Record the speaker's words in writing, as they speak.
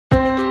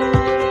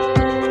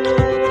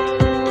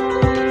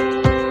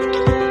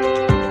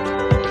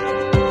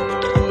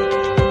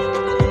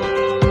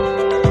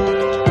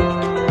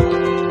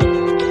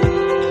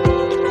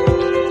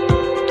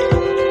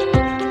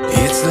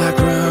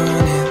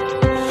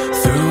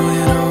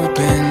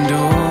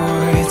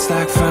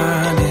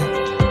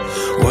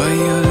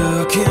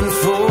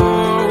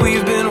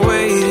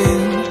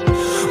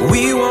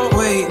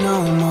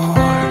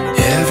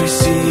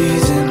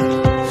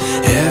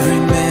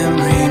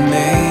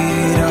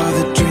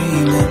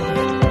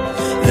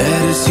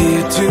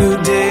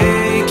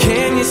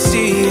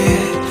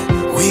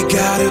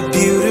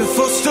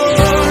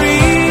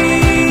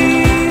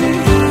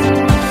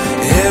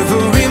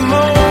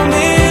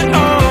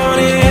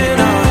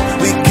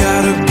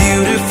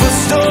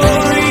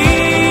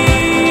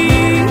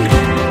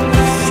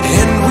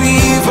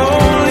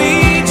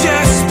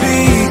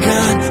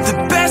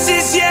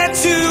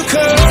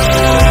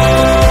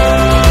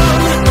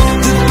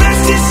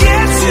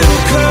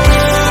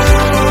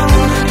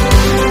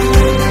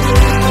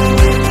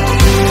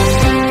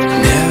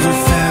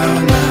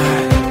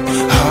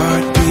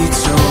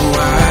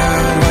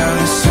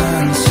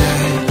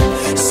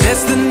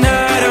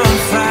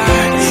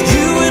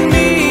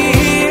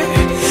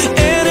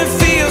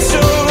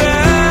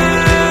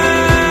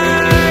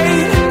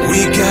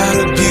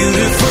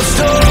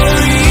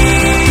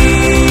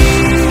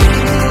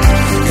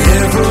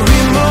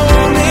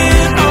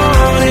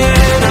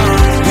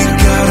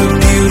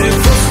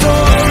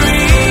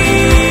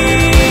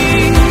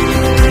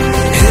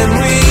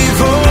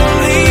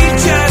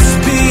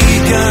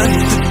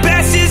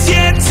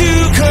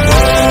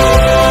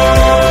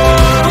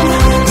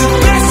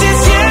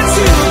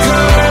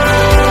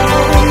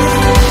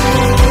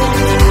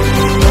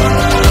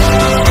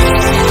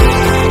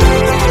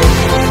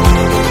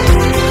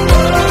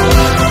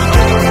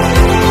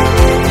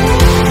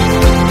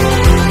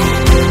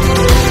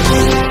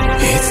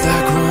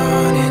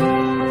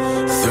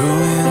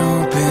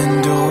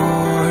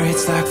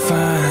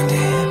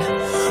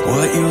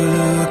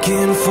you're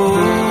looking for.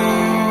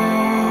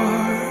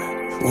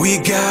 We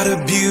got a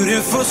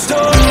beautiful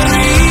story.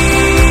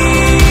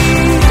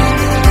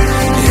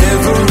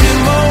 Every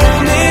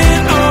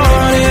moment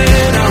on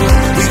and on.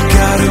 We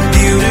got a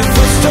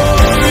beautiful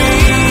story.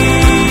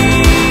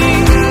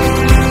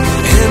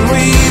 And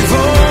we've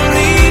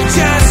only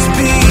just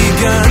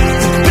begun.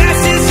 The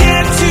best is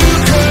yet to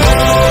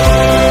come.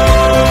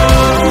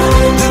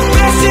 The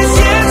best is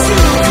yet to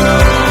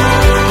come.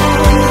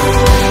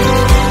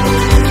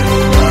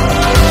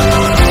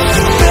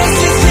 The best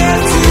is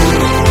yet to,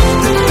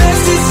 the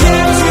best is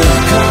yet to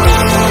come.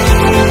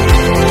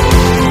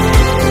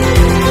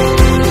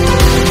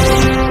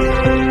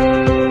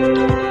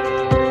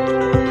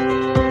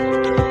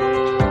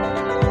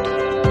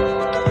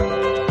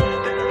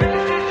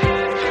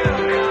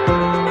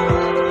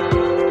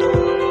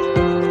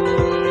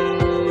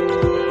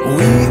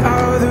 We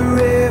are the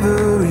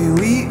reverie,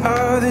 we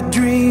are the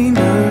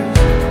dreamers.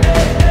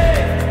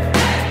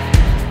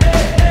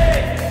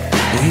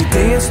 We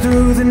dance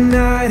through the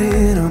night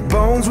in our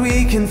bones,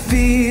 we can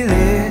feel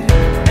it.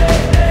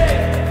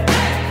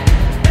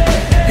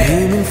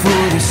 Aiming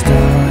for the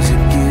stars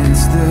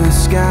against the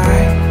sky.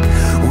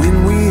 When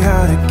we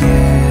are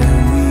together,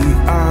 we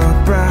are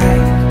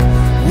bright.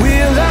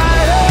 We'll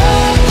light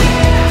up.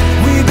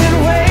 We've been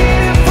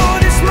waiting for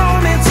this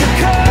moment to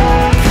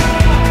come.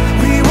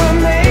 We were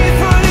made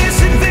for this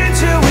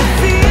adventure. We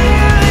feel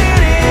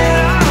it in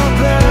our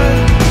blood.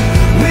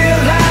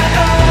 We'll light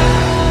up.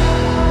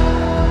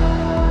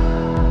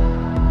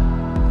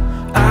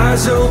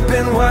 Eyes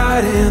open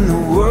wide and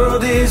the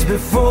world is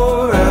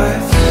before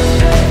us.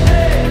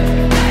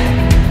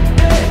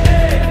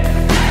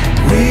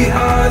 We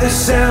are the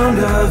sound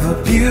of a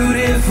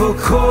beautiful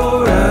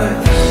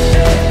chorus.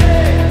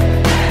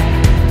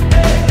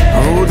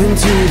 Holding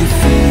to the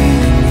feet